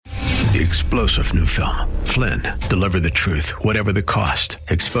the explosive new film, Flynn, Deliver the Truth, Whatever the Cost,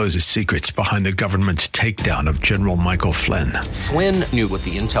 exposes secrets behind the government's takedown of General Michael Flynn. Flynn knew what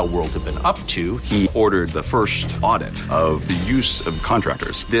the intel world had been up to. He ordered the first audit of the use of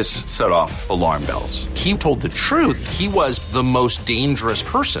contractors. This set off alarm bells. He told the truth. He was the most dangerous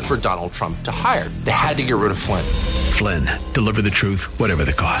person for Donald Trump to hire. They had to get rid of Flynn. Flynn, Deliver the Truth, Whatever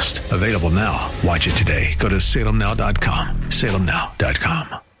the Cost. Available now. Watch it today. Go to salemnow.com.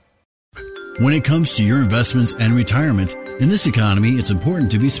 salemnow.com. When it comes to your investments and retirement, in this economy, it's important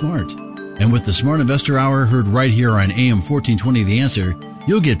to be smart. And with the Smart Investor Hour heard right here on AM 1420 The Answer,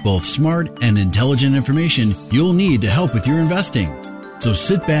 you'll get both smart and intelligent information you'll need to help with your investing. So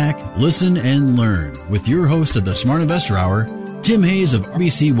sit back, listen, and learn with your host of the Smart Investor Hour, Tim Hayes of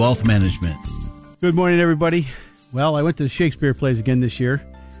RBC Wealth Management. Good morning, everybody. Well, I went to the Shakespeare plays again this year,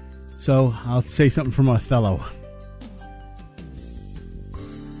 so I'll say something from Othello.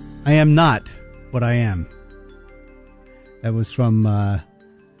 I am not what I am. That was from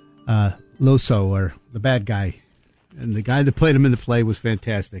Loso, or the bad guy. And the guy that played him in the play was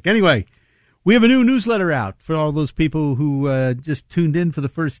fantastic. Anyway, we have a new newsletter out for all those people who just tuned in for the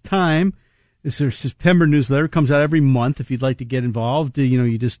first time. This is our September newsletter. It comes out every month. If you'd like to get involved,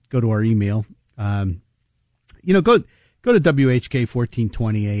 you just go to our email. Go to WHK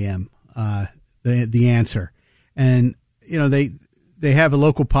 1420 AM, the answer. And, they have a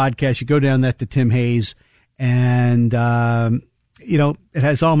local podcast. You go down that to Tim Hayes, and, it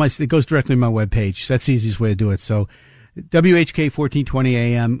has all it goes directly to my webpage. That's the easiest way to do it. So WHK 1420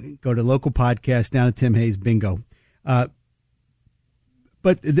 AM, go to local podcast, down to Tim Hayes, bingo. But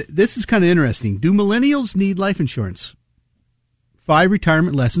this is kind of interesting. Do millennials need life insurance? 5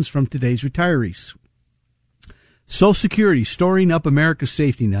 retirement lessons from today's retirees. Social Security storing up America's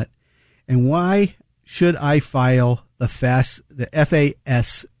safety net, and why should I file the FAFSA,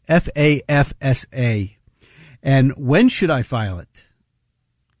 and when should I file it?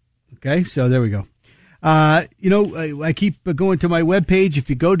 Okay, so there we go. I keep going to my webpage. If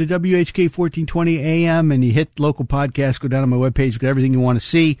you go to WHK 1420 AM and you hit local podcast, go down to my webpage, get everything you want to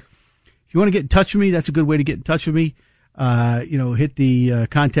see. If you want to get in touch with me, that's a good way to get in touch with me. Hit the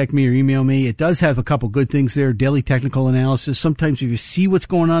contact me or email me. It does have a couple good things there. Daily technical analysis. Sometimes if you see what's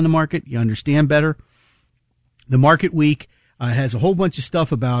going on in the market, you understand better. The Market Week has a whole bunch of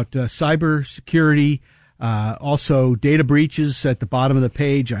stuff about cyber security, also data breaches at the bottom of the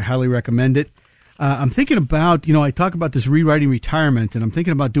page. I highly recommend it. I'm thinking about, I talk about this rewriting retirement, and I'm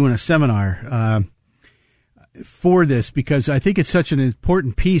thinking about doing a seminar for this because I think it's such an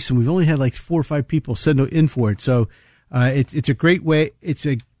important piece, and we've only had like 4 or 5 people send in for it. So it's a great way.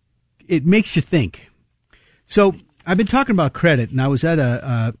 It makes you think. So I've been talking about credit, and I was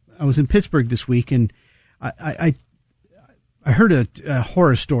I was in Pittsburgh this week, and I heard a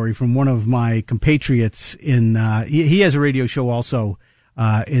horror story from one of my compatriots he has a radio show also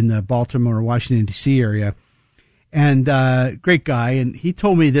in the Baltimore, Washington, D.C. area. And great guy. And he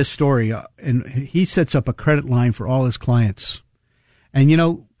told me this story, and he sets up a credit line for all his clients. And,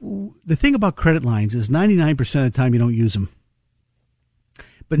 the thing about credit lines is 99% of the time you don't use them.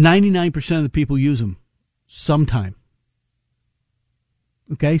 But 99% of the people use them sometime.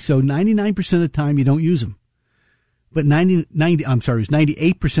 Okay, so 99% of the time you don't use them. But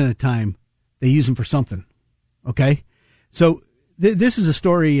 98% of the time they use them for something. Okay? So this is a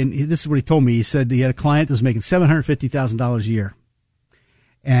story, and this is what he told me. He said he had a client that was making $750,000 a year.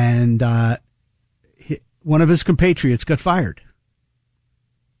 And one of his compatriots got fired.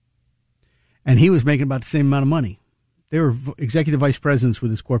 And he was making about the same amount of money. They were executive vice presidents with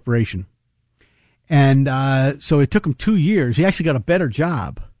his corporation. And so it took him 2 years. He actually got a better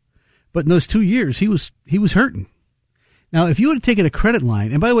job. But in those 2 years, he was hurting. Now, if you would have taken a credit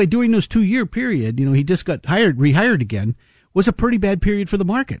line, and by the way, during those 2-year period, he just got rehired again, was a pretty bad period for the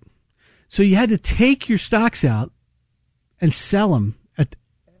market. So you had to take your stocks out and sell them at,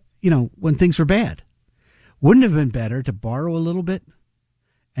 when things were bad. Wouldn't it have been better to borrow a little bit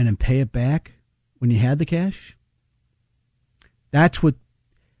and then pay it back when you had the cash? That's what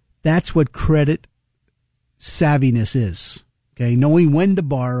credit savviness is. Okay, knowing when to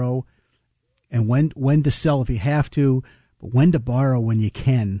borrow and when to sell if you have to, but when to borrow when you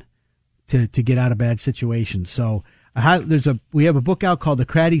can to get out of bad situations. So we have a book out called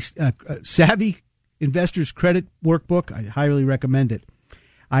the Savvy Investors Credit Workbook. I highly recommend it.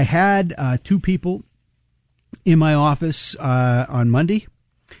 I had 2 people in my office on Monday,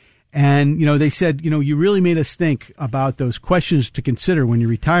 and they said, you really made us think about those questions to consider when you're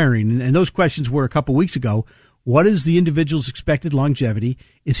retiring. And those questions were a couple weeks ago. What is the individual's expected longevity?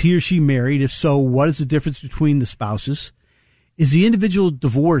 Is he or she married? If so, what is the difference between the spouses? Is the individual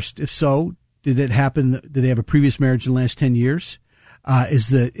divorced? If so, did it happen? Did they have a previous marriage in the last 10 years? Is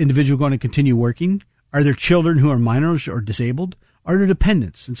the individual going to continue working? Are there children who are minors or disabled? Are there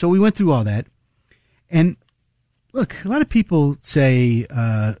dependents? And so we went through all that. And look, a lot of people say,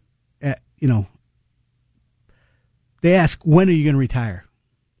 they ask, when are you going to retire?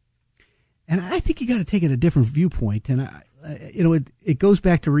 And I think you got to take it a different viewpoint. And, it goes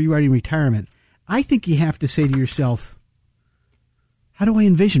back to rewriting retirement. I think you have to say to yourself, how do I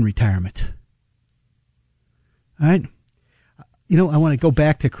envision retirement? All right. I want to go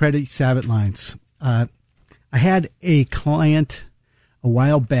back to Credit Savvy Lines. I had a client a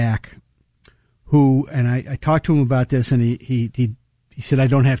while back who, and I talked to him about this, and he said, I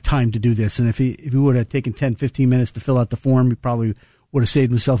don't have time to do this. And if he would have taken 10, 15 minutes to fill out the form, he probably would have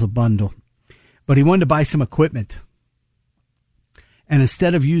saved himself a bundle. But he wanted to buy some equipment. And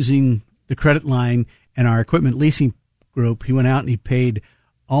instead of using the credit line and our equipment leasing group, he went out and he paid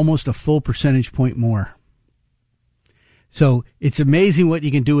almost a full percentage point more. So it's amazing what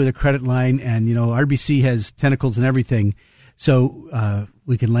you can do with a credit line. And, RBC has tentacles and everything. So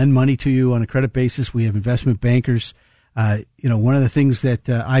we can lend money to you on a credit basis. We have investment bankers. One of the things that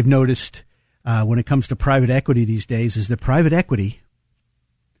I've noticed when it comes to private equity these days is that private equity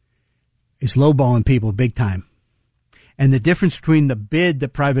is lowballing people big time. And the difference between the bid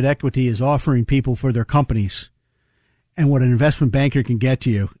that private equity is offering people for their companies and what an investment banker can get to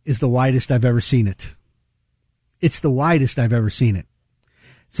you is the widest I've ever seen it. It's the widest I've ever seen it.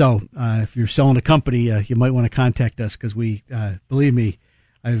 So if you're selling a company, you might want to contact us because we, believe me,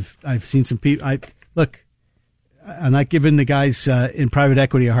 I've seen some people. I'm not giving the guys in private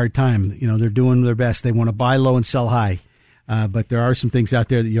equity a hard time. They're doing their best. They want to buy low and sell high. But there are some things out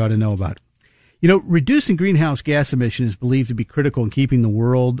there that you ought to know about. Reducing greenhouse gas emission is believed to be critical in keeping the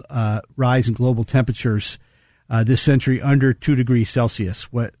world rise in global temperatures this century under 2 degrees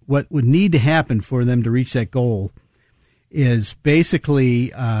Celsius. What would need to happen for them to reach that goal is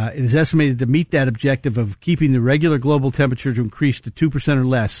basically it is estimated to meet that objective of keeping the regular global temperature to increase to 2% or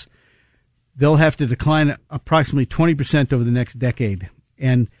less. They'll have to decline approximately 20% over the next decade.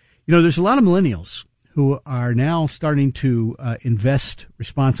 And, there's a lot of millennials who are now starting to invest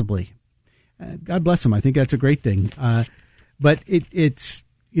responsibly. God bless them. I think that's a great thing. But it's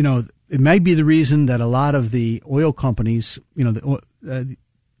it might be the reason that a lot of the oil companies, the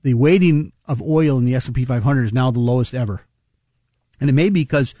weighting of oil in the S&P 500 is now the lowest ever. And it may be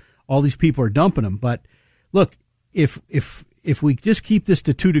because all these people are dumping them. But look, if we just keep this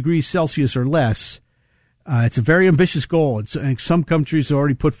to 2 degrees Celsius or less, it's a very ambitious goal. Some countries have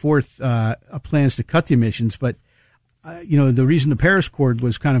already put forth plans to cut the emissions. But, the reason the Paris Accord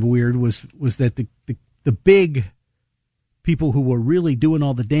was kind of weird was that the big people who were really doing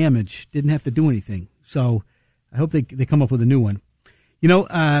all the damage didn't have to do anything. So I hope they come up with a new one.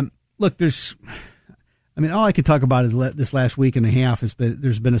 Look, all I could talk about is this last week and a half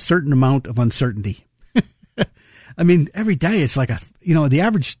there's been a certain amount of uncertainty. Every day it's like the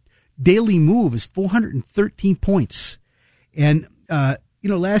average daily move is 413 points. And,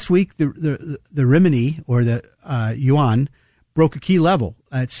 last week the renminbi or the yuan broke a key level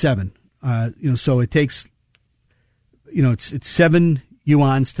at 7. So it takes, it's 7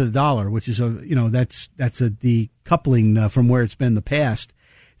 yuans to the dollar, which is that's a decoupling from where it's been in the past.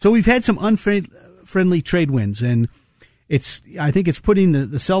 So we've had some unfriendly trade wins, and I think it's putting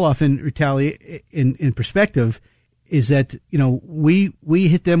the sell-off in perspective. Is that we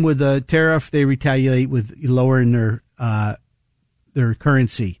hit them with a tariff, they retaliate with lowering their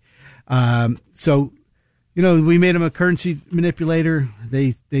currency. So we made them a currency manipulator.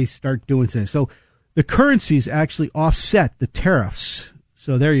 They start doing things. So the currencies actually offset the tariffs.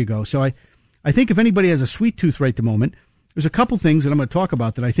 So there you go. So I think if anybody has a sweet tooth right at the moment, there's a couple things that I'm going to talk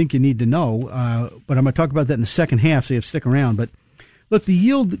about that I think you need to know. But I'm going to talk about that in the second half, so you have to stick around. But look, the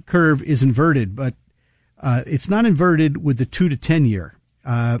yield curve is inverted, but it's not inverted with the 2 to 10 year.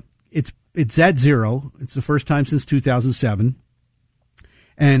 It's at 0. It's the first time since 2007.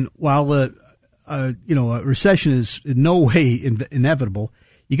 And while a recession is in no way inevitable,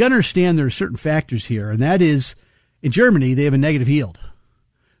 you got to understand there are certain factors here, and that is in Germany they have a negative yield.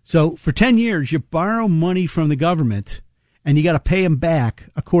 So for 10 years you borrow money from the government, and you got to pay them back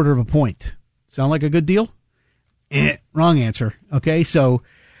 1/4 point. Sound like a good deal? Wrong answer. Okay, so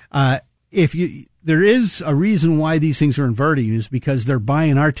there is a reason why these things are inverting is because they're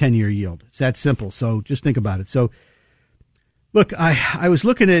buying our 10-year yield. It's that simple. So just think about it. So look, I was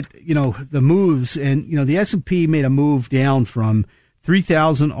looking at, the moves, and, the S&P made a move down from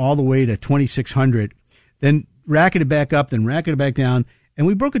 3,000 all the way to 2,600, then racketed back up, then racketed back down, and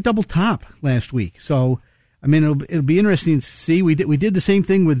we broke a double top last week. So I mean, it'll be interesting to see. We did the same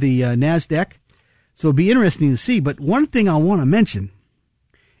thing with the NASDAQ, so it'll be interesting to see. But one thing I want to mention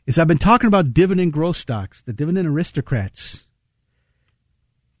is I've been talking about dividend growth stocks, the dividend aristocrats.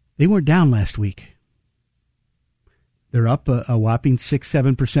 They weren't down last week. They're up a whopping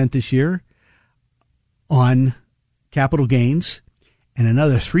 6-7% this year on capital gains and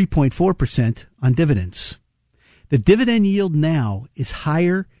another 3.4% on dividends. The dividend yield now is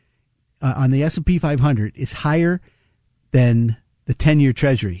higher on the S&P 500 is higher than the 10-year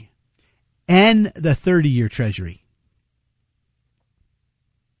Treasury and the 30-year Treasury.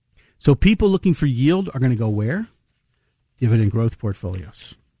 So people looking for yield are going to go where? Dividend growth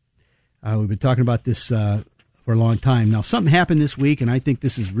portfolios. We've been talking about this for a long time. Now, something happened this week, and I think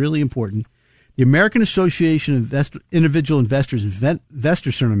this is really important. The American Association of Individual Investors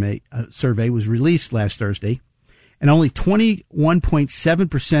Investor Survey was released last Thursday, and only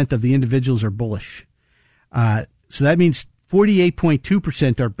 21.7% of the individuals are bullish. So that means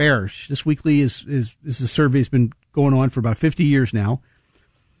 48.2% are bearish. This weekly is a survey has been going on for about 50 years now.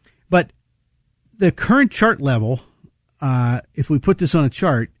 But the current chart level, if we put this on a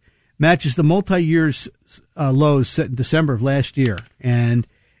chart, matches the multi-years lows set in December of last year. And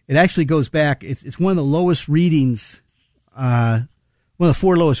it actually goes back. It's one of the lowest readings, one of the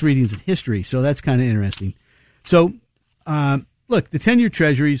 4 lowest readings in history. So that's kind of interesting. So, look, the 10-year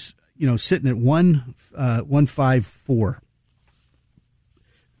Treasury's, sitting at 1.54.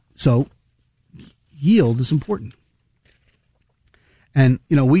 So yield is important. And,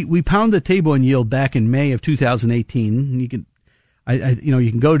 we pounded the table on yield back in May of 2018. And you can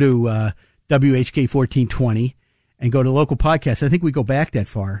go to WHK 1420 and go to local podcasts. I think we go back that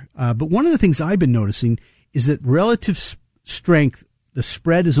far. But one of the things I've been noticing is that relative strength, the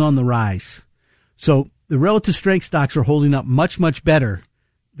spread is on the rise. So the relative strength stocks are holding up much, much better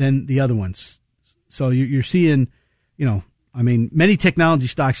than the other ones. So you're seeing, many technology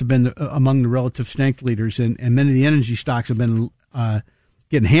stocks have been among the relative strength leaders, and many of the energy stocks have been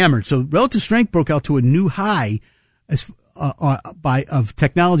getting hammered. So relative strength broke out to a new high of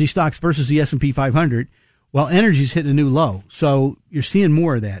technology stocks versus the S&P 500, while energy's hitting a new low. So you're seeing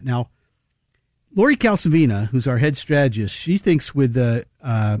more of that. Now, Lori Calcavina, who's our head strategist, she thinks with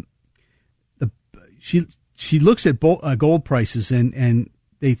she looks at gold prices and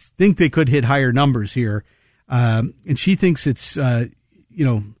they think they could hit higher numbers here. And she thinks it's,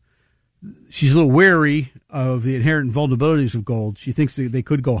 she's a little wary of the inherent vulnerabilities of gold. She thinks they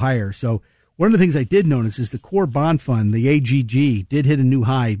could go higher. So one of the things I did notice is the core bond fund, the AGG, did hit a new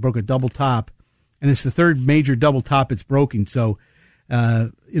high, broke a double top, and it's the third major double top it's broken. So,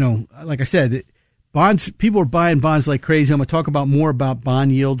 like I said, bonds, people are buying bonds like crazy. I'm going to talk more about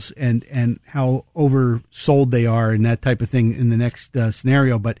bond yields and how oversold they are and that type of thing in the next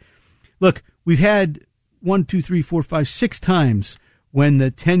scenario. But look, we've had 6 times when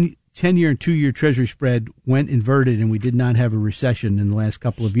the 10-year and 2-year Treasury spread went inverted and we did not have a recession in the last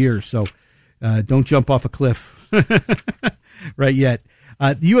couple of years. So don't jump off a cliff right yet.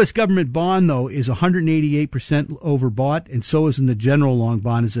 The U.S. government bond, though, is 188% overbought, and so is in the general long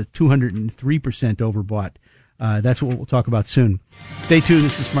bond is at 203% overbought. That's what we'll talk about soon. Stay tuned.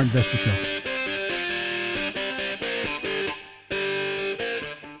 This is Smart Investor Show.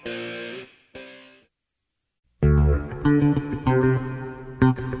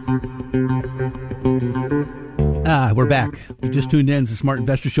 We're back. We just tuned in to the Smart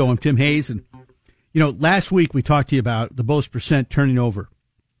Investor Show. I'm Tim Hayes, and last week we talked to you about the Bullish percent turning over,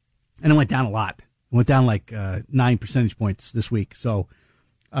 and it went down a lot. It went down like 9 percentage points this week. So,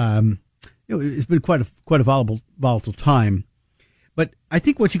 it's been quite a volatile time. But I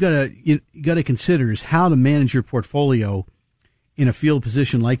think what you gotta consider is how to manage your portfolio in a field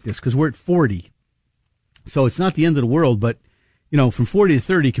position like this, because we're at 40, so it's not the end of the world. But from 40 to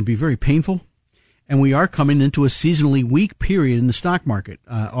 30 can be very painful. And we are coming into a seasonally weak period in the stock market,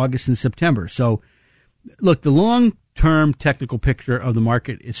 August and September. So, look, the long-term technical picture of the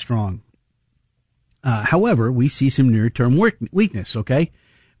market is strong. However, we see some near-term weakness, okay?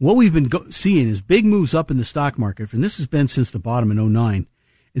 What we've been seeing is big moves up in the stock market, and this has been since the bottom in 2009.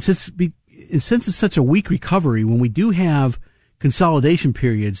 And since it's such a weak recovery, when we do have consolidation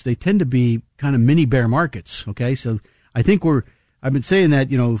periods, they tend to be kind of mini bear markets, okay? So I think I've been saying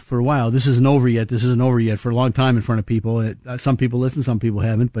that, for a while. This isn't over yet. This isn't over yet for a long time in front of people. Some people listen, some people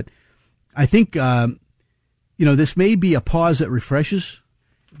haven't. But I think, this may be a pause that refreshes,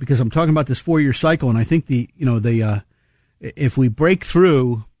 because I'm talking about this 4-year cycle. And I think if we break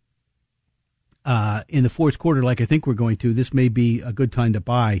through in the fourth quarter, like I think we're going to, this may be a good time to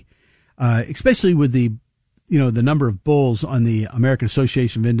buy, especially with the number of bulls on the American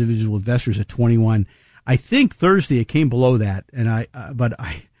Association of Individual Investors at 21. I think Thursday it came below that, and I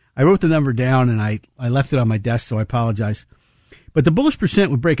wrote the number down and I left it on my desk, so I apologize. But the bullish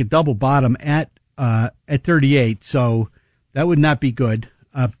percent would break a double bottom at 38, so that would not be good.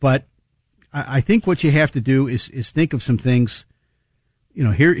 But I think what you have to do is think of some things.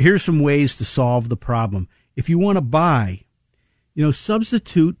 Here's some ways to solve the problem. If you want to buy,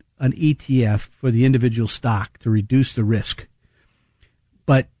 substitute an ETF for the individual stock to reduce the risk.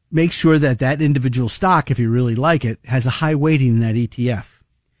 But make sure that individual stock, if you really like it, has a high weighting in that ETF.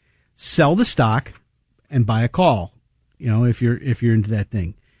 Sell the stock and buy a call, if you're into that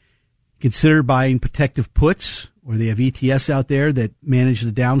thing. Consider buying protective puts, or they have ETFs out there that manage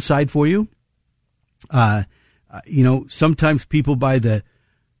the downside for you. Sometimes people buy the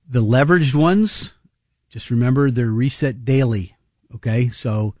leveraged ones. Just remember they're reset daily. Okay.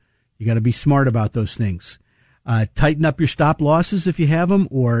 So you got to be smart about those things. Tighten up your stop losses if you have them,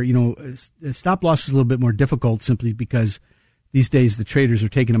 or, stop loss is a little bit more difficult simply because these days the traders are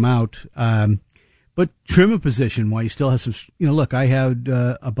taking them out. But trim a position while you still have some, look, I had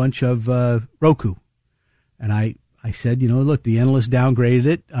a bunch of Roku, and I said, look, the analyst downgraded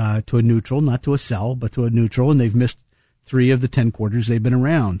it to a neutral, not to a sell, but to a neutral, and they've missed 3 of the 10 quarters they've been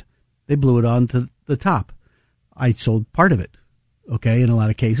around. They blew it on to the top. I sold part of it, okay, in a lot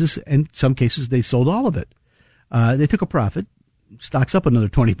of cases, and some cases they sold all of it. They took a profit. Stock's up another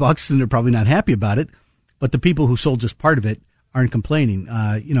 $20, and they're probably not happy about it, but the people who sold just part of it aren't complaining.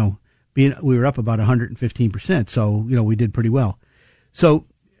 We were up about 115%, so, we did pretty well. So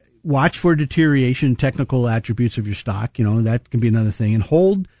watch for deterioration, technical attributes of your stock. That can be another thing. And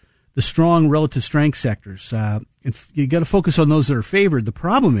hold the strong relative strength sectors. And you got to focus on those that are favored. The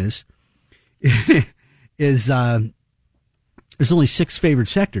problem is there's only 6 favored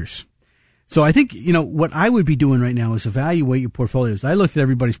sectors. So I think, what I would be doing right now is evaluate your portfolios. I looked at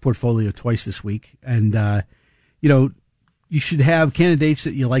everybody's portfolio twice this week, and, you should have candidates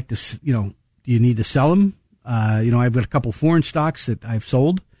that you like to, do you need to sell them? I've got a couple foreign stocks that I've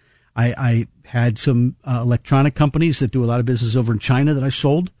sold. I had some electronic companies that do a lot of business over in China that I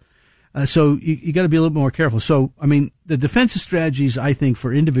sold. So you got to be a little more careful. So, the defensive strategies, I think,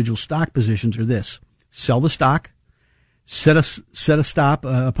 for individual stock positions are this: sell the stock, set a stop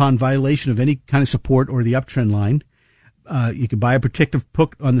upon violation of any kind of support or the uptrend line. You can buy a protective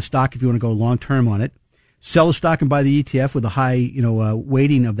put on the stock if you want to go long term on it. Sell the stock and buy the ETF with a high,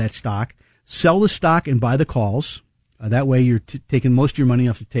 weighting of that stock. Sell the stock and buy the calls. That way you're taking most of your money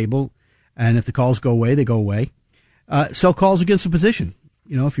off the table. And if the calls go away, they go away. Sell calls against the position.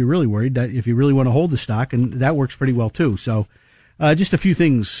 If you're really worried, that if you really want to hold the stock, and that works pretty well too. So, just a few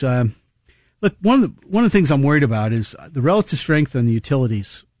things. Look, one of the things I'm worried about is the relative strength on the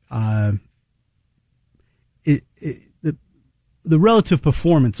utilities. The relative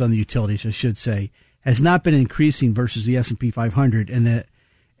performance on the utilities, I should say, has not been increasing versus the S&P 500, and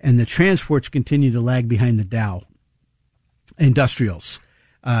the transports continue to lag behind the Dow. Industrials.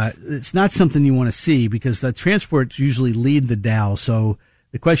 It's not something you want to see because the transports usually lead the Dow. So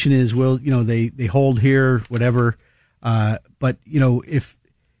the question is, will, they hold here, whatever. But,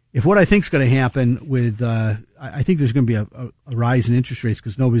 if what I think is going to happen with, I think there's going to be a rise in interest rates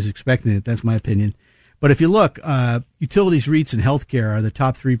because nobody's expecting it. That's my opinion. But if you look, utilities, REITs, and healthcare are the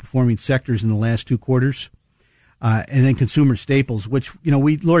top 3 performing sectors in the last 2 quarters. And then consumer staples, which,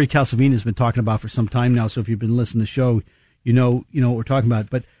 Lori Calcavina has been talking about for some time now. So if you've been listening to the show, you know what we're talking about.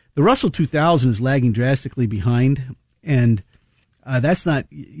 But the Russell 2000 is lagging drastically behind. And, that's not,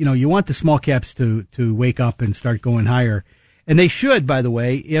 you want the small caps to wake up and start going higher. And they should, by the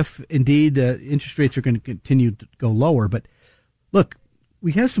way, if indeed interest rates are going to continue to go lower. But look,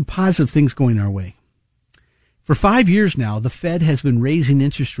 we have some positive things going our way. For 5 years now, the Fed has been raising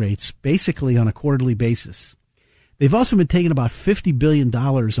interest rates basically on a quarterly basis. They've also been taking about $50 billion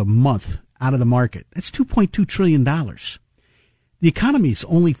a month out of the market. That's $2.2 trillion. The economy is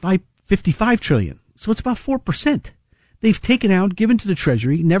only $55 trillion, so it's about 4%. They've taken out, given to the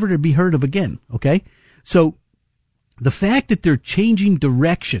Treasury, never to be heard of again, okay? So the fact that they're changing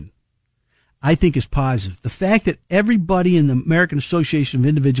direction, I think, is positive. The fact that everybody in the American Association of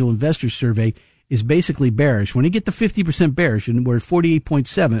Individual Investors survey is basically bearish. When you get to 50% bearish, and we're at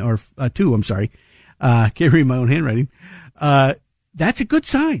 48.7 or 2, I'm sorry, can't read my own handwriting. That's a good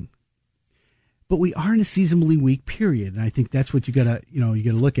sign. But we are in a seasonally weak period, and I think that's what you gotta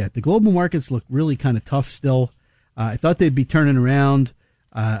look at. The global markets look really kind of tough still. I thought they'd be turning around.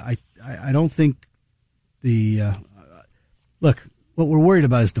 I don't think look, what we're worried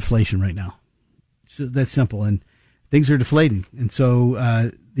about is deflation right now. So that's simple, and things are deflating, and so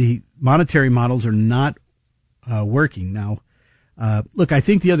the monetary models are not working now. Look, I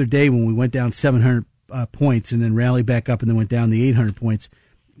think the other day when we went down 700 points and then rallied back up and then went down the 800 points.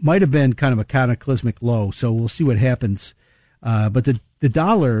 Might have been kind of a cataclysmic low, so we'll see what happens. But the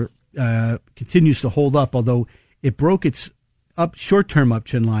dollar continues to hold up, although it broke its short-term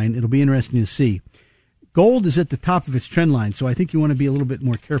uptrend line. It'll be interesting to see. Gold is at the top of its trend line, so I think you want to be a little bit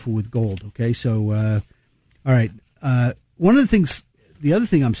more careful with gold. Okay, so all right. One of the things, the other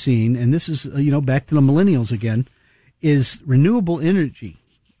thing I'm seeing, and this is back to the millennials again, is renewable energy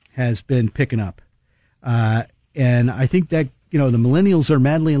has been picking up, and I think that the millennials are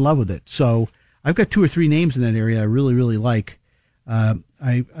madly in love with it. So I've got 2 or 3 names in that area I really, really like. I'm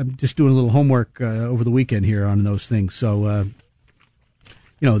just doing a little homework over the weekend here on those things. So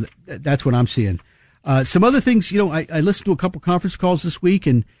that's what I'm seeing. Some other things, I listened to a couple conference calls this week,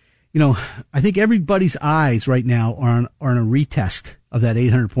 and I think everybody's eyes right now are on a retest of that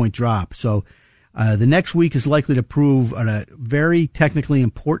 800-point drop. So the next week is likely to prove a very technically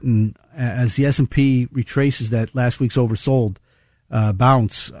important as the S&P retraces that last week's oversold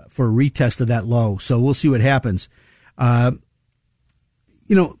bounce for a retest of that low. So we'll see what happens.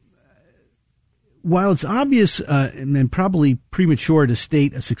 While it's obvious and probably premature to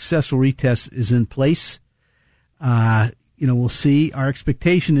state a successful retest is in place, we'll see. Our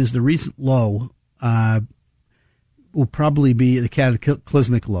expectation is the recent low will probably be the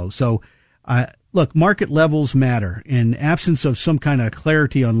cataclysmic low. So, look, market levels matter. In absence of some kind of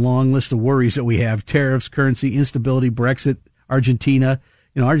clarity on long list of worries that we have, tariffs, currency, instability, Brexit, Argentina.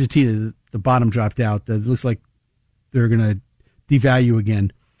 Argentina, the bottom dropped out. It looks like they're going to devalue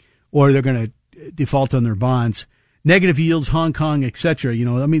again, or they're going to default on their bonds. Negative yields, Hong Kong, etc.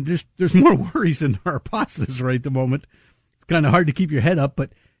 There's more worries than there are positives right at the moment. It's kind of hard to keep your head up,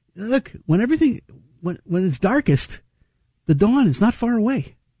 but look, when it's darkest, the dawn is not far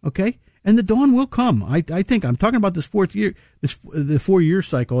away. Okay, and the dawn will come. I think I'm talking about the 4-year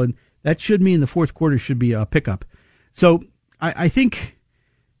cycle, and that should mean the fourth quarter should be a pickup. So I think.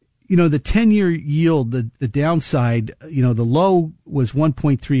 The 10-year yield, the downside, the low was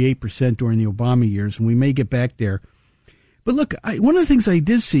 1.38% during the Obama years, and we may get back there. But look, one of the things I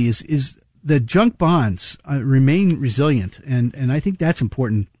did see is the junk bonds remain resilient, and I think that's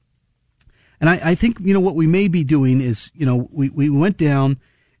important. And I think, what we may be doing is, we went down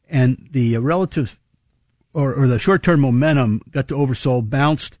and the relative or the short-term momentum got to oversold,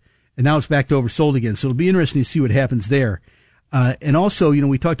 bounced, and now it's back to oversold again. So it'll be interesting to see what happens there. And also,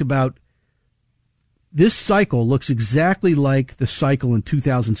 we talked about this cycle looks exactly like the cycle in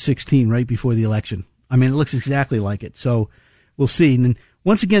 2016, right before the election. It looks exactly like it. So we'll see. And then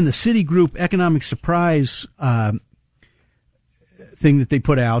once again, the Citigroup economic surprise thing that they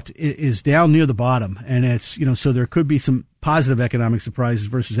put out is down near the bottom. And it's, so there could be some positive economic surprises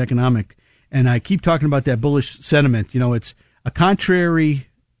versus economic. And I keep talking about that bullish sentiment. It's a contrary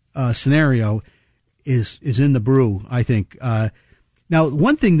scenario is in the brew, I think. Now,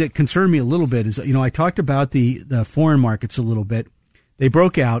 one thing that concerned me a little bit is, I talked about the foreign markets a little bit. They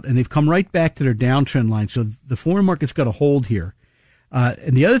broke out and they've come right back to their downtrend line. So the foreign market's got a hold here.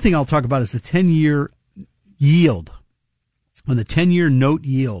 And the other thing I'll talk about is the 10-year yield, on the 10-year note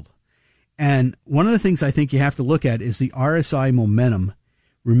yield. And one of the things I think you have to look at is the RSI momentum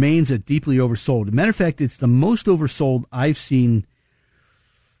remains at deeply oversold. As a matter of fact, it's the most oversold I've seen.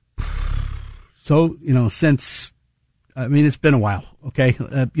 So, since, it's been a while, okay?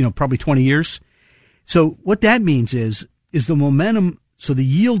 Probably 20 years. So what that means is the momentum, so the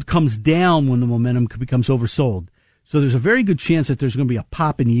yield comes down when the momentum becomes oversold. So there's a very good chance that there's going to be a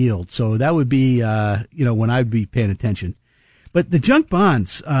pop in yield. So that would be, when I'd be paying attention. But the junk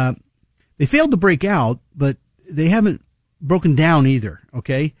bonds, they failed to break out, but they haven't broken down either,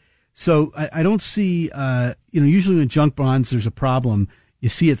 okay? So I don't see, usually in junk bonds, there's a problem. You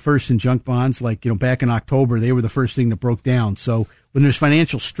see it first in junk bonds, like, back in October, they were the first thing that broke down. So when there's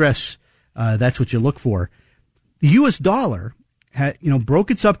financial stress, that's what you look for. The U.S. dollar broke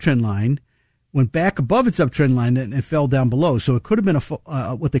its uptrend line, went back above its uptrend line, and it fell down below. So it could have been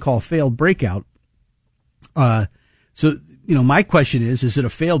what they call a failed breakout. So my question is it a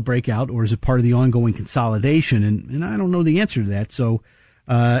failed breakout or is it part of the ongoing consolidation? And I don't know the answer to that. So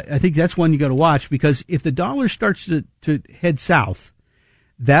I think that's one you got to watch, because if the dollar starts to head south,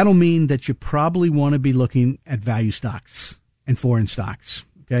 that'll mean that you probably want to be looking at value stocks and foreign stocks.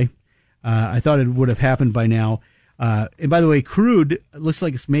 Okay. I thought it would have happened by now. And by the way, crude looks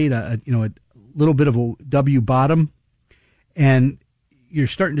like it's made a little bit of a W bottom, and you're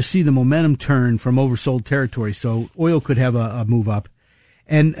starting to see the momentum turn from oversold territory. So oil could have a move up.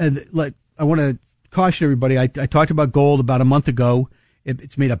 And I want to caution everybody. I talked about gold about a month ago.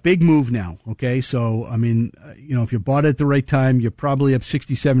 It's made a big move now. Okay. So, if you bought it at the right time, you're probably up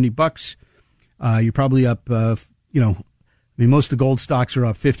 $60, $70. You're probably up, most of the gold stocks are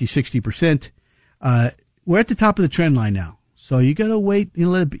up 50, 60%. We're at the top of the trend line now. So you got to wait,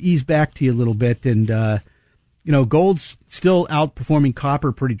 let it ease back to you a little bit. And, gold's still outperforming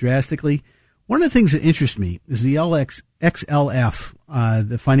copper pretty drastically. One of the things that interests me is the XLF,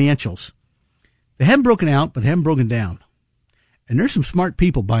 the financials. They haven't broken out, but they haven't broken down. And there's some smart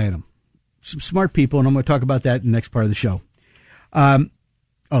people buying them. Some smart people, and I'm going to talk about that in the next part of the show. The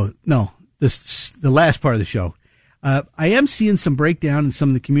last part of the show. I am seeing some breakdown in some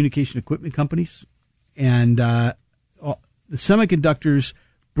of the communication equipment companies. And the semiconductors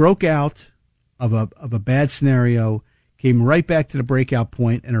broke out of a bad scenario, came right back to the breakout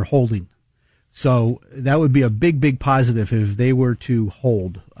point, and are holding. So that would be a big positive if they were to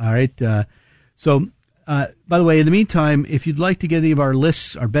hold. All right. By the way, in the meantime, if you'd like to get any of our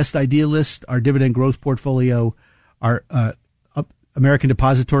lists, our best idea list, our dividend growth portfolio, our American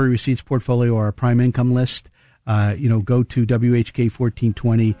Depository Receipts portfolio, or our prime income list, go to WHK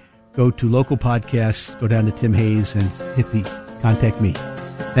 1420, go to local podcasts, go down to Tim Hayes and hit the contact me.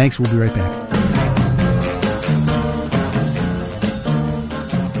 Thanks. We'll be right back.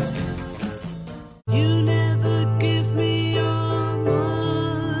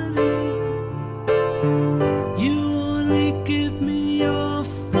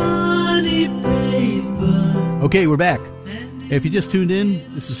 Okay, we're back. If you just tuned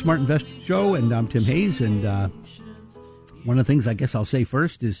in, this is Smart Investor Show, and I'm Tim Hayes. And one of the things I guess I'll say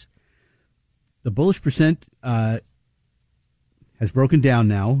first is the bullish percent has broken down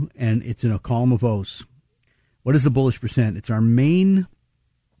now, and it's in a column of O's. What is the bullish percent? It's our main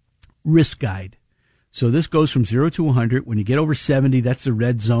risk guide. So this goes from 0 to 100. When you get over 70, that's the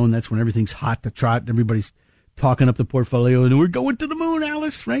red zone. That's when everything's hot to trot and everybody's talking up the portfolio, and we're going to the moon,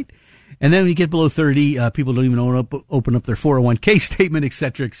 Alice, right? And then when you get below 30, people don't even open up their 401k statement, et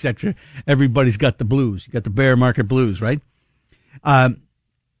cetera, et cetera. Everybody's got the blues. You got the bear market blues, right? And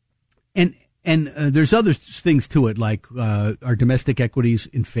there's other things to it, like are domestic equities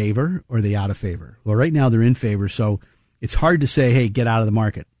in favor or are they out of favor? Well, right now they're in favor, so it's hard to say, hey, get out of the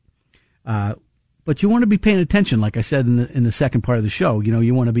market. But you want to be paying attention, like I said in the second part of the show.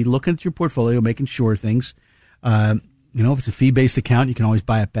 You want to be looking at your portfolio, making sure things. If it's a fee-based account, you can always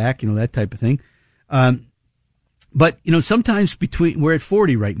buy it back, that type of thing. But sometimes we're at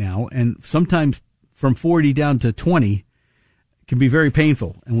 40 right now, and sometimes from 40 down to 20 can be very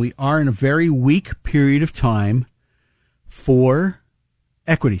painful. And we are in a very weak period of time for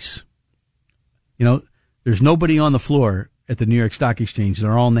equities. There's nobody on the floor at the New York Stock Exchange.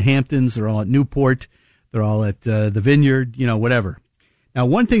 They're all in the Hamptons. They're all at Newport. They're all at the Vineyard, whatever. Now,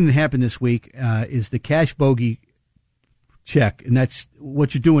 one thing that happened this week is the cash bogey check, and that's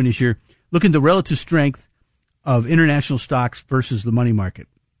what you're doing is you're looking at the relative strength of international stocks versus the money market.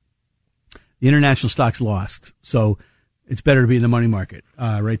 The international stocks lost, so it's better to be in the money market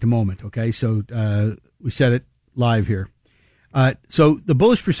right at the moment. Okay, so we said it live here. So the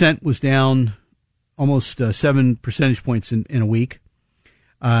bullish percent was down almost 7 percentage points in a week.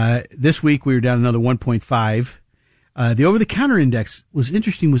 This week we were down another 1.5. The over-the-counter index was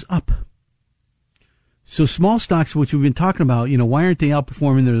up. So small stocks, which we've been talking about, why aren't they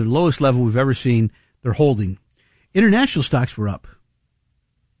outperforming? They're the lowest level we've ever seen. They're holding. International stocks were up.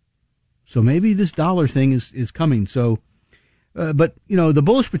 So maybe this dollar thing is coming. So, but the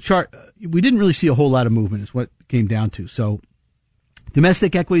bullish chart, we didn't really see a whole lot of movement is what it came down to. So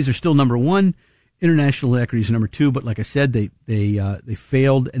domestic equities are still number one. International equities are number two. But like I said, they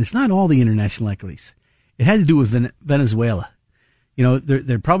failed. And it's not all the international equities. It had to do with Venezuela.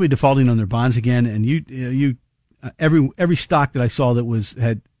 They're probably defaulting on their bonds again, and every stock that I saw that was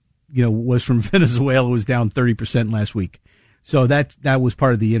from Venezuela was down 30% last week. So that was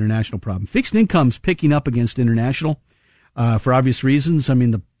part of the international problem. Fixed income's picking up against international, for obvious reasons. I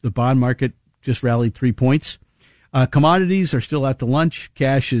mean, the bond market just rallied 3 points. Commodities are still out to lunch.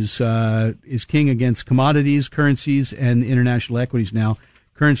 Cash is king against commodities, currencies, and international equities now.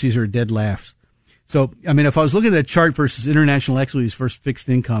 Currencies are dead last. So, I mean, if I was looking at a chart versus international equities versus fixed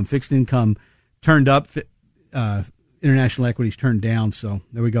income turned up, international equities turned down. So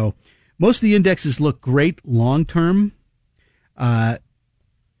there we go. Most of the indexes look great long term.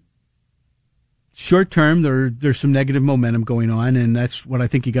 Short term, there's some negative momentum going on, and that's what I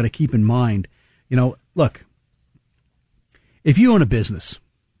think you got to keep in mind. Look, if you own a business,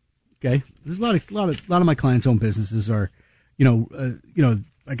 okay, there's a lot of my clients own businesses are,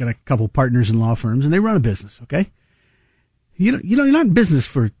 I got a couple of partners in law firms, and they run a business, okay? You're not in business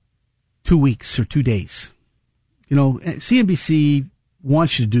for 2 weeks or 2 days. CNBC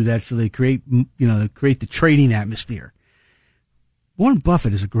wants you to do that so they create the trading atmosphere. Warren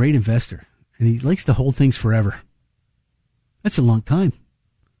Buffett is a great investor, And he likes to hold things forever. That's a long time.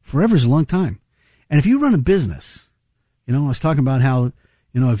 Forever is a long time. And if you run a business, I was talking about how,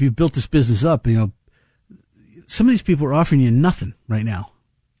 if you've built this business up, some of these people are offering you nothing right now.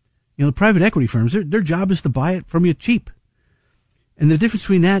 The private equity firms, their job is to buy it from you cheap. And the difference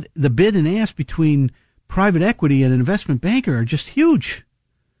between that, the bid and ask between private equity and an investment banker are just huge.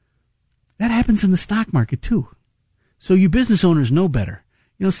 That happens in the stock market too. So you business owners know better.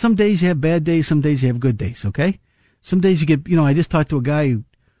 Some days you have bad days, some days you have good days, okay? Some days you get, I just talked to a guy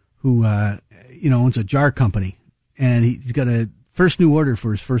who owns a jar company, and he's got a first new order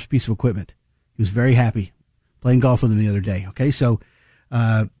for his first piece of equipment. He was very happy playing golf with him the other day, okay? So,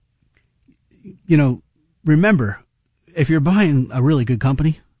 remember, if you're buying a really good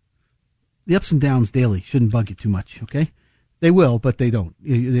company, the ups and downs daily shouldn't bug you too much, okay? They will, but they don't.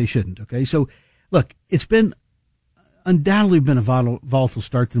 They shouldn't, okay? So, look, it's undoubtedly been a volatile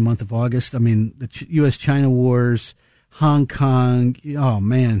start to the month of August. I mean, the U.S.-China wars, Hong Kong, oh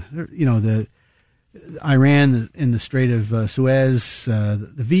man, the Iran in the Strait of Suez,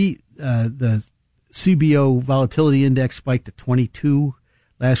 the CBO volatility index spiked to 22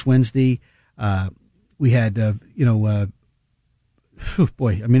 last Wednesday. We had, it's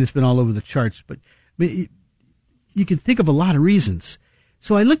been all over the charts, but you can think of a lot of reasons.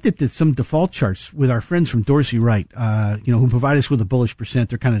 So I looked at some default charts with our friends from Dorsey Wright, who provide us with a bullish percent.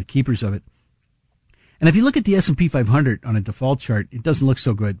 They're kind of the keepers of it. And if you look at the S&P 500 on a default chart, it doesn't look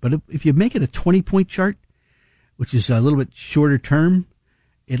so good. But if you make it a 20-point chart, which is a little bit shorter term,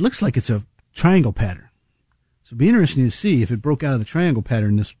 it looks like it's a triangle pattern. So it'd be interesting to see if it broke out of the triangle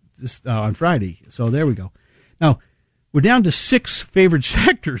pattern this on Friday. So there we go. Now, we're down to 6 favored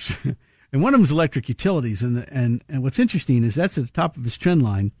sectors. And one of them is electric utilities. And what's interesting is that's at the top of its trend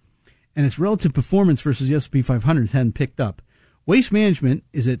line, and its relative performance versus the S&P 500 hadn't picked up. Waste management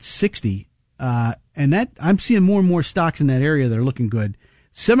is at 60, and that I'm seeing more and more stocks in that area that are looking good.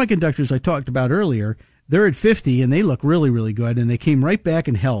 Semiconductors I talked about earlier, they're at 50, and they look really, really good, and they came right back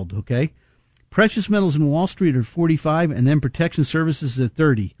and held, okay? Precious metals in Wall Street are at 45, and then protection services at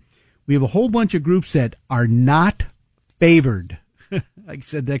 30. We have a whole bunch of groups that are not favored. I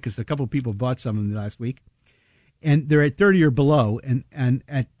said that because a couple of people bought some in the last week, and they're at 30 or below. And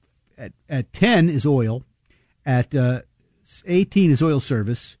at 10 is oil, at 18 is oil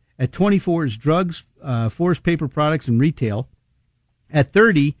service, at 24 is drugs, forest paper products, and retail. At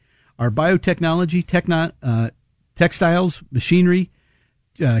 30 are biotechnology, textiles, machinery,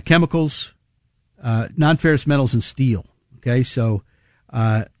 chemicals, non-ferrous metals, and steel. Okay, so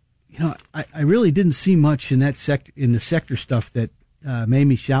I really didn't see much in that in the sector stuff that made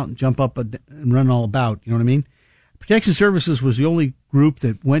me shout and jump up and run all about. You know what I mean? Protection services was the only group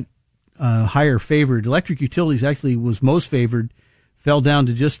that went higher favored. Electric utilities actually was most favored, fell down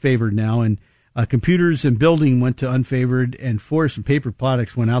to just favored now, and computers and building went to unfavored, and forest and paper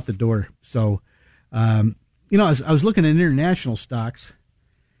products went out the door. So, I was looking at international stocks,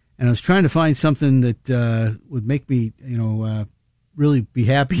 and I was trying to find something that would make me, really be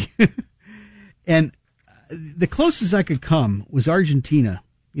happy. And the closest I could come was Argentina.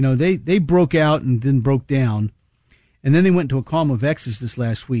 They broke out and then broke down, and then they went into a column of X's this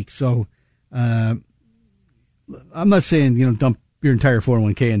last week. So I'm not saying, dump your entire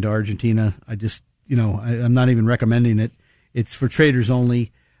 401k into Argentina. I just, I'm not even recommending it. It's for traders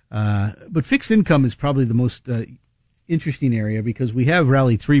only. But fixed income is probably the most interesting area because we have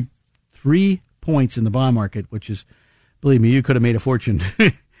rallied three points in the bond market, which is, believe me, you could have made a fortune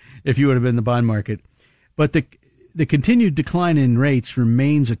if you would have been in the bond market. But the continued decline in rates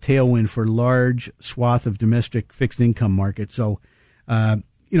remains a tailwind for large swath of domestic fixed income market. So, if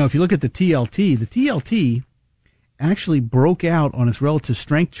you look at the TLT actually broke out on its relative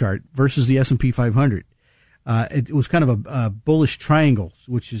strength chart versus the S&P 500. It was kind of a bullish triangle,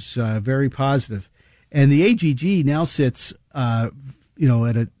 which is very positive. And the AGG now sits, if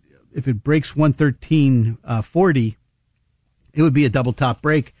it breaks 113.40, it would be a double top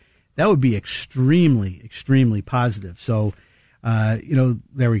break. That would be extremely, extremely positive. So,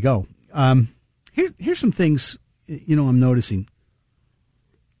 there we go. Here's some things, I'm noticing.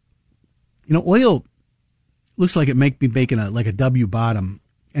 Oil looks like it might be making a W bottom,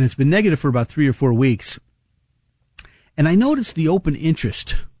 and it's been negative for about 3 or 4 weeks. And I noticed the open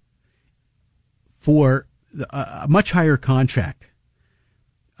interest for a much higher contract.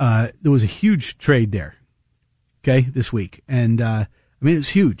 There was a huge trade there, okay, this week. And, it's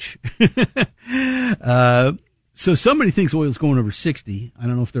huge. So somebody thinks oil's going over 60. I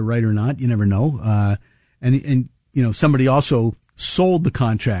don't know if they're right or not. You never know. And somebody also sold the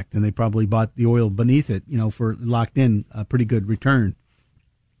contract, and they probably bought the oil beneath it, for locked in a pretty good return.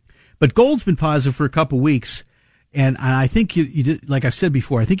 But gold's been positive for a couple weeks. And I think you just, like I said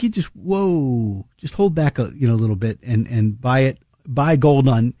before, I think you just hold back a little bit and buy gold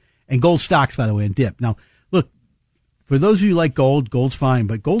and gold stocks, by the way, and dip. Now, look, for those of you who like gold's fine,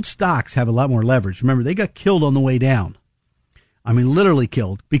 but gold stocks have a lot more leverage. Remember, they got killed on the way down. I mean, literally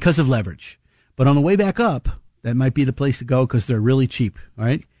killed because of leverage. But on the way back up, that might be the place to go because they're really cheap, all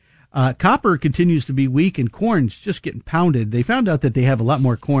right? Copper continues to be weak, and corn's just getting pounded. They found out that they have a lot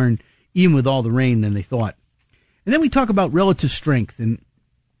more corn, even with all the rain, than they thought. And then we talk about relative strength. And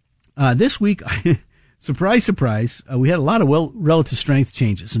this week, surprise, surprise, we had a lot of relative strength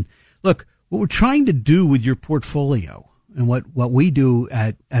changes. And look, what we're trying to do with your portfolio and what we do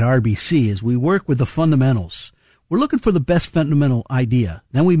at RBC is we work with the fundamentals. We're looking for the best fundamental idea.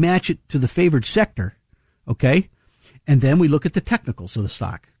 Then we match it to the favored sector, okay? And then we look at the technicals of the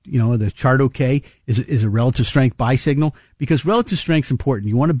stock. The chart okay is a relative strength buy signal, because relative strength is important.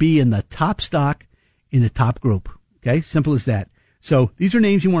 You want to be in the top stock in the top group. Okay, simple as that. So these are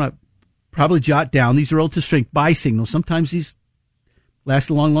names you want to probably jot down. These are relative strength buy signals. Sometimes these last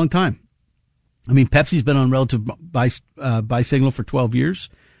a long, long time. I mean, Pepsi's been on relative buy signal for 12 years.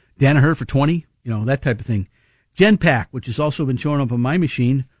 Danaher for 20, that type of thing. Genpact, which has also been showing up on my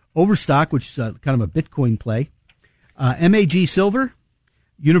machine. Overstock, which is kind of a Bitcoin play. MAG Silver.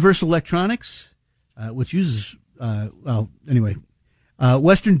 Universal Electronics, which uses,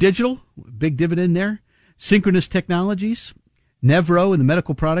 Western Digital, big dividend there. Synchronous Technologies. Nevro and the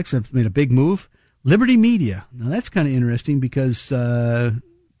medical products have made a big move. Liberty Media. Now that's kind of interesting because that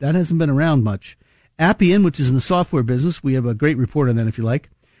hasn't been around much. Appian, which is in the software business. We have a great report on that if you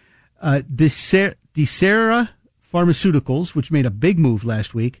like. Dicera Pharmaceuticals, which made a big move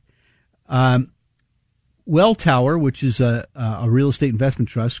last week. Welltower, which is a real estate investment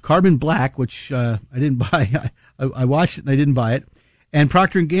trust. Carbon Black, which I didn't buy. I watched it and I didn't buy it. And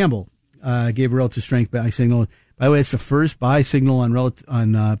Procter & Gamble gave a relative strength buy signal. By the way, it's the first buy signal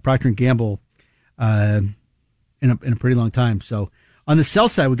on Procter & Gamble in a pretty long time. So on the sell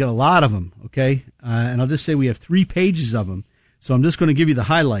side, we got a lot of them, okay? And I'll just say we have 3 pages of them. So I'm just going to give you the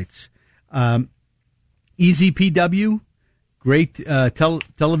highlights. EZPW, great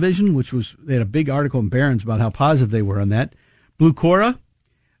television, they had a big article in Barron's about how positive they were on that. Blucora,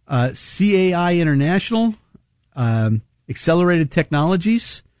 CAI International, Accelerated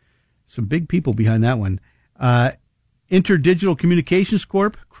Technologies, some big people behind that one. Interdigital Communications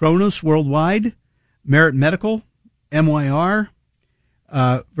Corp, Kronos Worldwide, Merit Medical, MYR,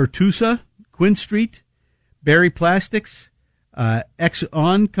 Virtusa, Quinn Street, Berry Plastics,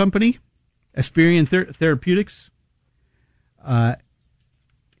 Exxon Company, Aspirion Therapeutics,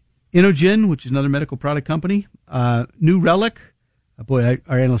 Inogen, which is another medical product company, New Relic. Boy,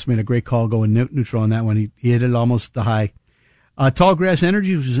 our analyst made a great call going neutral on that one. He hit it almost the high. Tallgrass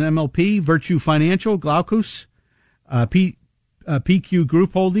Energy, which is an MLP, Virtue Financial, Glaucus, PQ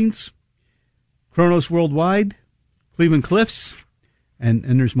Group Holdings, Kronos Worldwide, Cleveland Cliffs, and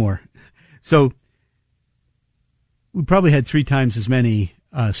there's more. So we probably had 3 times as many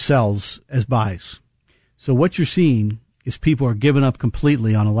sells as buys. So what you're seeing is people are giving up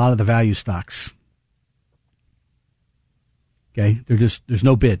completely on a lot of the value stocks. Okay, there's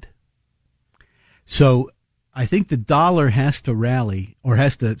no bid. So I think the dollar has to rally or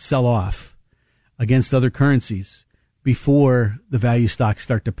has to sell off against other currencies before the value stocks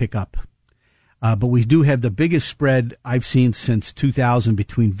start to pick up. But we do have the biggest spread I've seen since 2000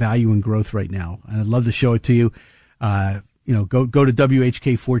 between value and growth right now. And I'd love to show it to you. Go to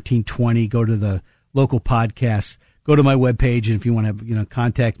WHK 1420, go to the local podcasts, go to my webpage, and if you want to have,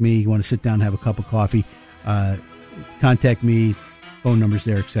 contact me, you want to sit down and have a cup of coffee, contact me, phone numbers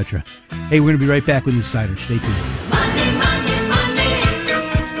there, etc. Hey, we're going to be right back with Insider. Stay tuned. Money, money, money.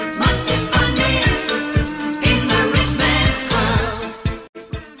 Must be funny in the rich man's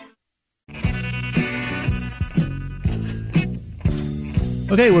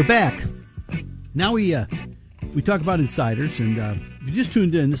world. Okay, we're back. Now we talk about insiders, and if you just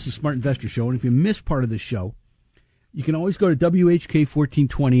tuned in, this is Smart Investor Show, and if you missed part of this show, you can always go to WHK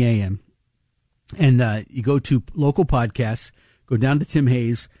 1420 AM, and you go to local podcasts, go down to Tim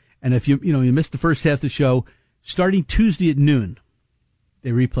Hayes, and if you missed the first half of the show, starting Tuesday at noon,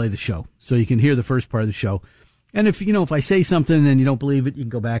 they replay the show, so you can hear the first part of the show. And if I say something and you don't believe it, you can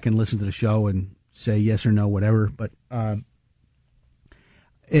go back and listen to the show and say yes or no, whatever. But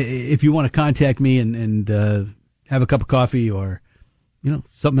if you want to contact me and have a cup of coffee or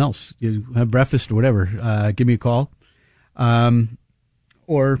something else, you have breakfast or whatever, give me a call,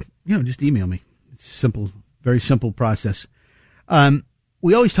 or just email me. It's simple, very simple process.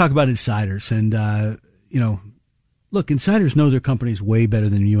 We always talk about insiders, and look, insiders know their companies way better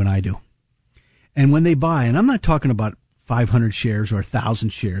than you and I do. And when they buy, and I'm not talking about 500 shares or 1,000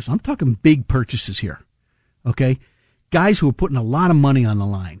 shares, I'm talking big purchases here. Okay? Guys who are putting a lot of money on the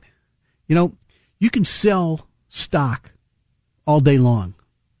line. You know, you can sell stock all day long.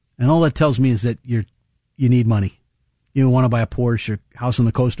 And all that tells me is that you need money. You want to buy a Porsche or house on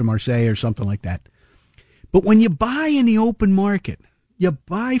the coast of Marseille or something like that. But when you buy in the open market, you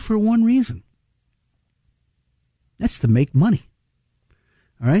buy for one reason. That's to make money.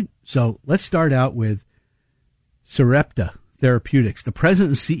 All right? So let's start out with Sarepta Therapeutics, the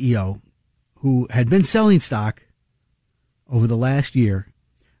president and CEO, who had been selling stock over the last year,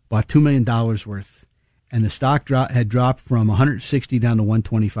 bought $2 million worth, and the stock had dropped from 160 down to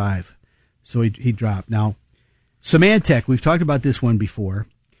 125. So he dropped. Now, Symantec, we've talked about this one before,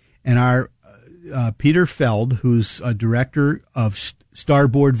 and our Peter Feld, who's a director of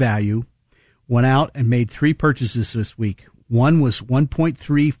Starboard Value, went out and made 3 purchases this week. One was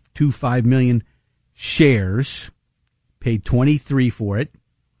 1.325 million shares, paid 23 for it.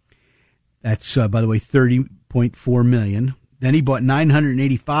 That's, by the way, 30.4 million. Then he bought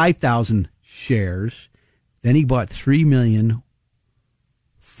 985,000 shares. Then he bought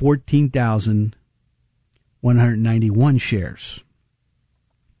 3,014,191 shares.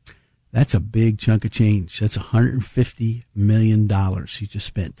 That's a big chunk of change. That's $150 million he just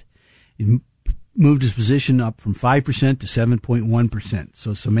spent. He moved his position up from 5% to 7.1%.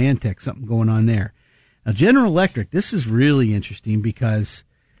 So Symantec, something going on there. Now, General Electric, this is really interesting because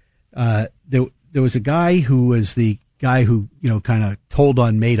there was a guy who was the guy who, kind of told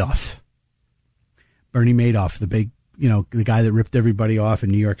on Madoff. Bernie Madoff, the big, the guy that ripped everybody off in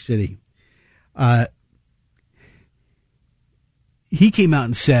New York City. He came out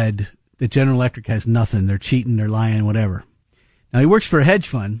and said that General Electric has nothing. They're cheating, they're lying, whatever. Now, he works for a hedge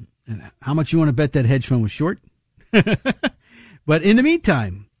fund. And how much you want to bet that hedge fund was short? But in the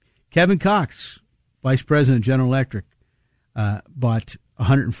meantime, Kevin Cox, vice president of General Electric, bought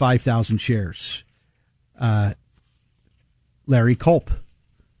 105,000 shares. Larry Culp,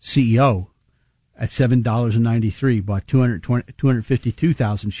 CEO, at $7.93, bought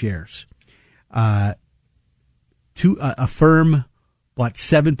 252,000 shares. A firm bought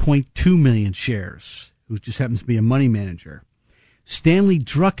 7.2 million shares, who just happens to be a money manager. Stanley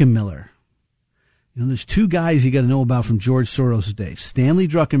Druckenmiller. There's 2 guys you got to know about from George Soros' days. Stanley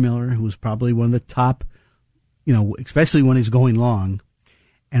Druckenmiller, who was probably one of the top, especially when he's going long,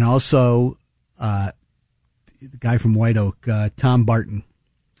 and also the guy from White Oak, Tom Barton.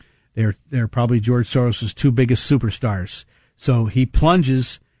 They're probably George Soros' 2 biggest superstars. So he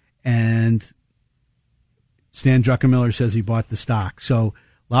plunges, and Stan Druckenmiller says he bought the stock. So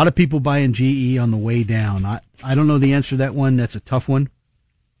a lot of people buying GE on the way down. I don't know the answer to that one. That's a tough one.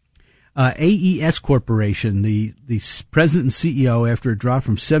 AES Corporation, the president and CEO, after it dropped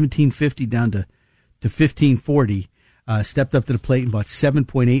from $17.50 down to $15.40, stepped up to the plate and bought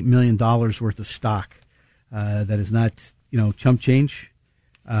 $7.8 million worth of stock. That is not, chump change.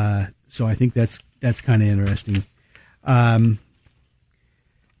 So I think that's kind of interesting. Now,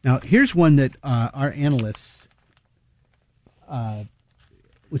 here's one that our analysts,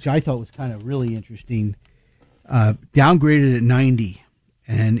 which I thought was kind of really interesting, downgraded at 90,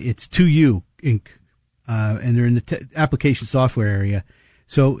 and it's 2U Inc., and they're in the application software area.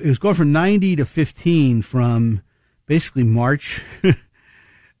 So it was going from 90 to 15 from basically March.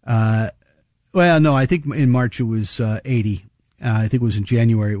 Well, no, I think in March it was 80. I think it was in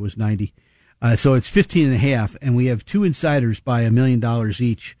January it was 90. So it's 15.5, and we have 2 insiders buy $1 million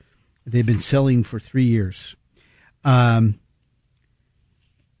each. They've been selling for 3 years. And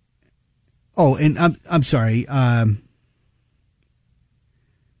I'm sorry.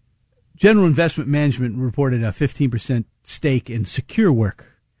 General Investment Management reported a 15% stake in SecureWork,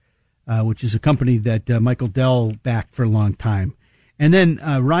 which is a company that Michael Dell backed for a long time. And then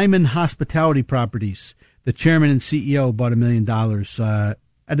Ryman Hospitality Properties, the chairman and CEO, bought $1 million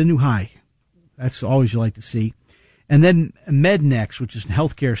at a new high. That's always you like to see. And then Mednex, which is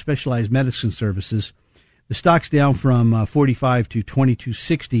healthcare specialized medicine services, the stock's down from 45 to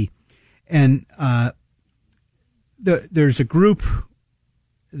 22.60. And there's a group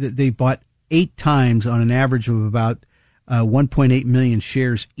that they bought 8 times on an average of about 1.8 million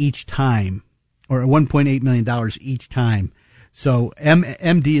shares each time, or $1.8 million each time. So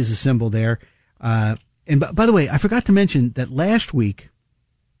MD is a symbol there. And by the way, I forgot to mention that last week,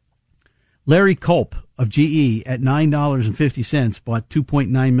 Larry Culp of GE at $9.50 bought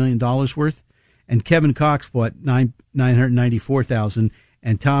 $2.9 million worth, and Kevin Cox bought $994,000,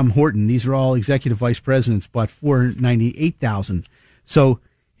 and Tom Horton, these are all executive vice presidents, bought $498,000. So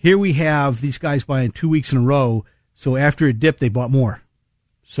here we have these guys buying 2 weeks in a row So after it dipped, they bought more.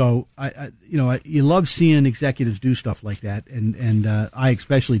 So you love seeing executives do stuff like that, and I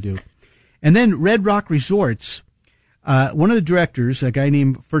especially do. And then Red Rock Resorts, one of the directors, a guy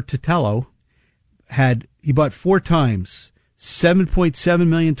named Fertitello, he bought 4 times, $7.7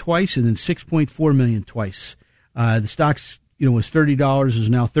 million twice, and then $6.4 million twice. The stock's was $30, is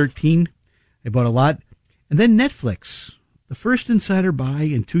now $13. They bought a lot. And then Netflix, the first insider buy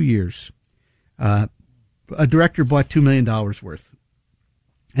in 2 years. A director bought $2 million worth.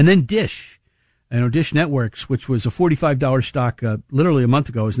 And then Dish, Dish Networks, which was a $45 stock literally a month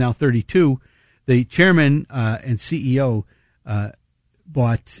ago, is now $32. The chairman and CEO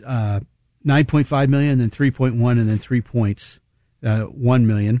bought $9.5 million, then $3.1, and then 3 points, $1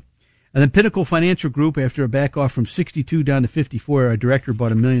 million. And then Pinnacle Financial Group, after a back off from 62 down to 54, a director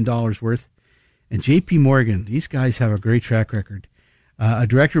bought $1 million worth. And J.P. Morgan, these guys have a great track record. A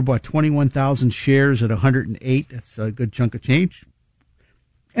director bought 21,000 shares at 108. That's a good chunk of change.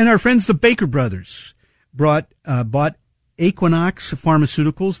 And our friends, the Baker Brothers, bought Equinox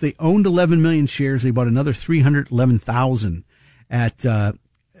Pharmaceuticals. They owned 11 million shares. They bought another 311,000 at a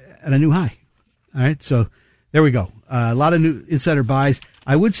new high. All right, so there we go. A lot of new insider buys.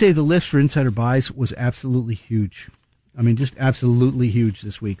 I would say the list for insider buys was absolutely huge. I mean, just absolutely huge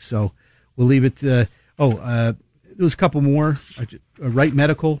this week. So we'll leave it. There was a couple more. Wright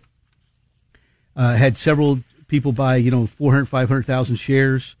Medical had several people buy, 400, 500,000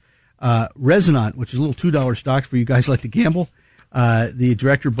 shares. Resonant, which is a little $2 stocks for you guys like to gamble. The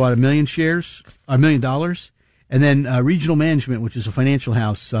director bought $1 million shares, $1 million. And then Regional Management, which is a financial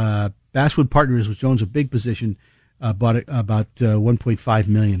house, Basswood Partners, which owns a big position, bought about $1.5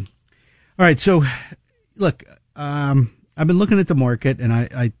 million. All right, so look, I've been looking at the market, and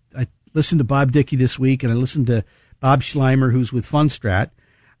I listened to Bob Dickey this week, and I listened to Bob Schleimer, who's with Fundstrat.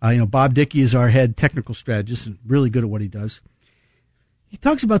 Bob Dickey is our head technical strategist and really good at what he does. He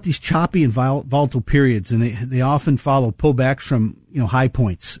talks about these choppy and volatile periods, and they often follow pullbacks from high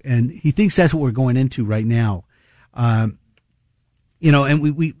points, and he thinks that's what we're going into right now. And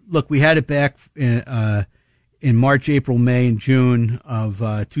we had it back in March, April, May, and June of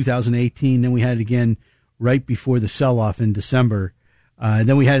 2018. Then we had it again right before the sell-off in December.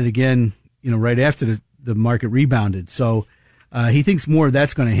 Then we had it again, right after the market rebounded. So he thinks more of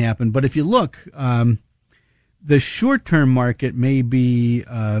that's going to happen. But if you look, the short-term market may be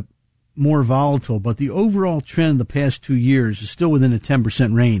more volatile, but the overall trend the past 2 years is still within a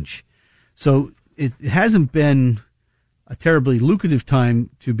 10% range. So it hasn't been a terribly lucrative time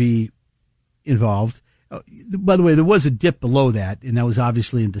to be involved. By the way, there was a dip below that, and that was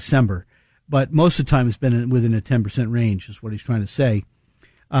obviously in December. But most of the time it's been within a 10% range is what he's trying to say.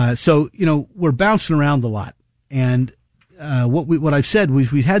 So we're bouncing around a lot. And what I've said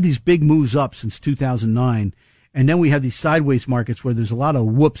was we've had these big moves up since 2009, and then we have these sideways markets where there's a lot of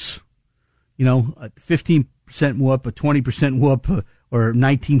whoops, a 15% whoop, a 20% whoop, or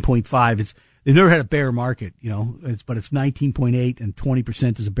 19.5. They've never had a bear market, but it's 19.8 and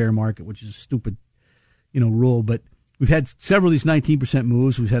 20% is a bear market, which is a stupid, rule. But we've had several of these 19%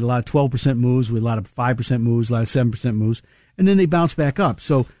 moves. We've had a lot of 12% moves. We had a lot of 5% moves, a lot of 7% moves, and then they bounce back up.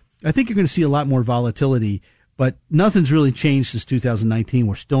 So I think you're going to see a lot more volatility, but nothing's really changed since 2019.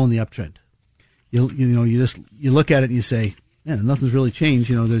 We're still in the uptrend. You look at it and you say, yeah, nothing's really changed.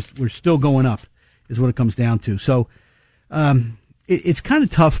 We're still going up is what it comes down to. So, it's kind of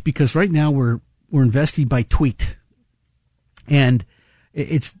tough because right now we're investing by tweet, and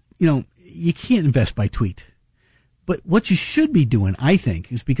it's, you can't invest by tweet. But what you should be doing, I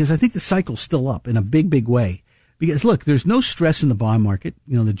think, is because I think the cycle's still up in a big, big way. Because look, there's no stress in the bond market.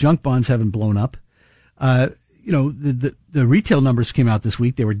 The junk bonds haven't blown up. The retail numbers came out this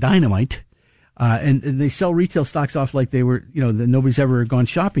week. They were dynamite. And they sell retail stocks off like they were, that nobody's ever gone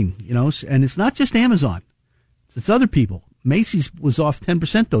shopping, and it's not just Amazon. It's other people. Macy's was off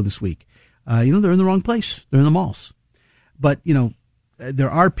 10% though this week. They're in the wrong place. They're in the malls. But,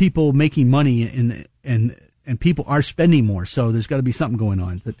 there are people making money and people are spending more. So there's got to be something going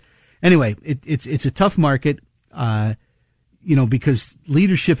on. But anyway, it's a tough market, because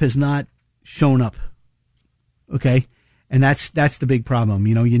leadership has not shown up. Okay. And that's the big problem.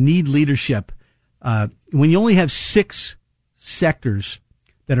 You need leadership. When you only have 6 sectors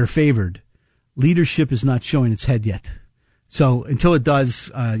that are favored, leadership is not showing its head yet. So until it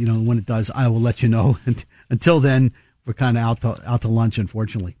does, when it does, I will let you know. Until then, we're kind of out to lunch,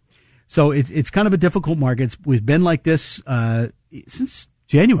 unfortunately. So it's kind of a difficult market. We've been like this since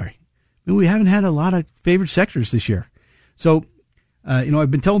January. We haven't had a lot of favored sectors this year. So, I've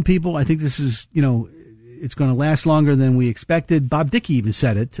been telling people I think this is, it's going to last longer than we expected. Bob Dickey even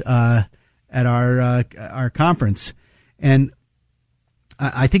said it. at our conference, and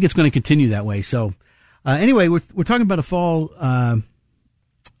I think it's going to continue that way. So anyway, we're talking about a fall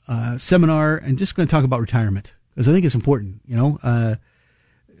seminar, and just going to talk about retirement because I think it's important.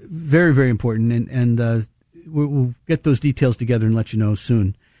 Very, very important, and we'll get those details together and let you know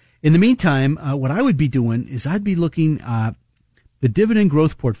soon. In the meantime, what I would be doing is I'd be looking the dividend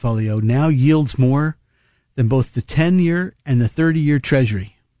growth portfolio now yields more than both the 10-year and the 30-year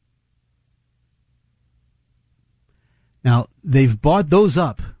Treasury. Now, they've bought those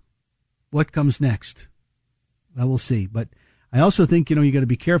up. What comes next? Well, we'll see. But I also think, you got to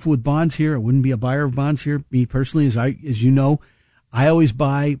be careful with bonds here. I wouldn't be a buyer of bonds here. Me personally, as you know, I always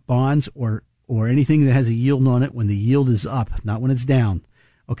buy bonds or anything that has a yield on it when the yield is up, not when it's down.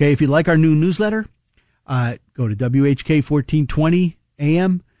 Okay, if you like our new newsletter, go to WHK 1420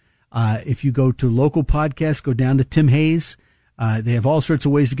 AM. If you go to local podcasts, go down to Tim Hayes. They have all sorts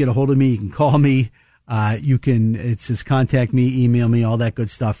of ways to get a hold of me. You can call me. It says contact me, email me, all that good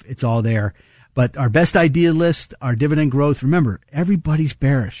stuff. It's all there. But our best idea list, our dividend growth, remember, everybody's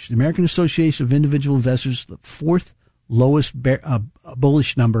bearish. The American Association of Individual Investors, the fourth lowest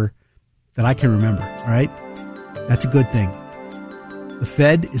bullish number that I can remember. All right. That's a good thing. The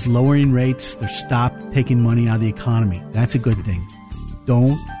Fed is lowering rates. They're stopped taking money out of the economy. That's a good thing.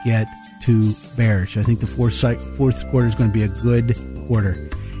 Don't get too bearish. I think the fourth quarter is going to be a good quarter.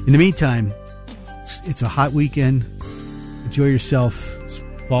 In the meantime, it's a hot weekend. Enjoy yourself.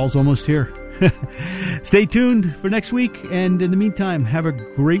 Fall's almost here. Stay tuned for next week. And in the meantime, have a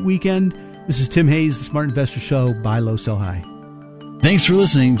great weekend. This is Tim Hayes, the Smart Investor Show. Buy low, sell high. Thanks for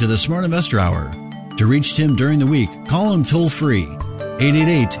listening to the Smart Investor Hour. To reach Tim during the week, call him toll free.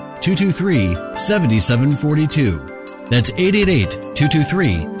 888-223-7742. That's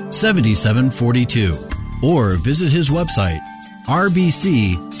 888-223-7742. Or visit his website,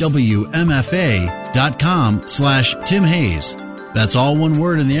 rbcwmfa.com/Tim Hayes. That's all one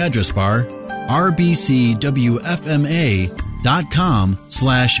word in the address bar,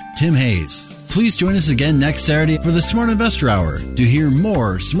 rbcwfma.com/Tim Hayes. Please join us again next Saturday for the Smart Investor Hour to hear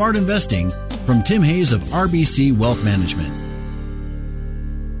more smart investing from Tim Hayes of RBC Wealth Management.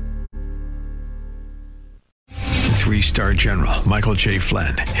 3-star General Michael J.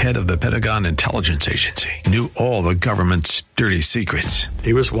 Flynn, head of the Pentagon Intelligence Agency, knew all the government's dirty secrets.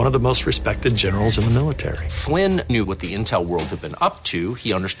 He was one of the most respected generals in the military. Flynn knew what the intel world had been up to.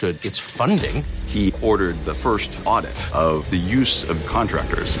 He understood its funding. He ordered the first audit of the use of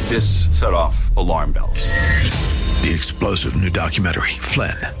contractors. This set off alarm bells. The explosive new documentary,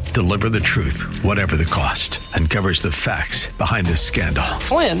 Flynn, Deliver the Truth, Whatever the Cost, uncovers the facts behind this scandal.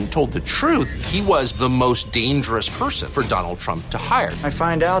 Flynn told the truth. He was the most dangerous person for Donald Trump to hire. I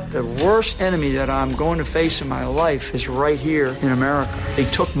find out the worst enemy that I'm going to face in my life is right here in America. They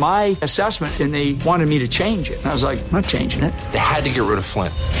took my assessment and they wanted me to change it. And I was like, I'm not changing it. They had to get rid of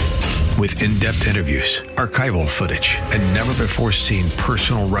Flynn. With in-depth interviews, archival footage, and never-before-seen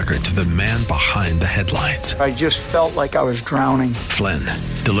personal records of the man behind the headlines. I just felt like I was drowning. Flynn,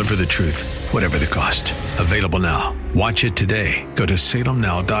 Deliver the Truth, Whatever the Cost. Available now. Watch it today. Go to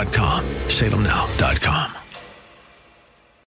salemnow.com. salemnow.com.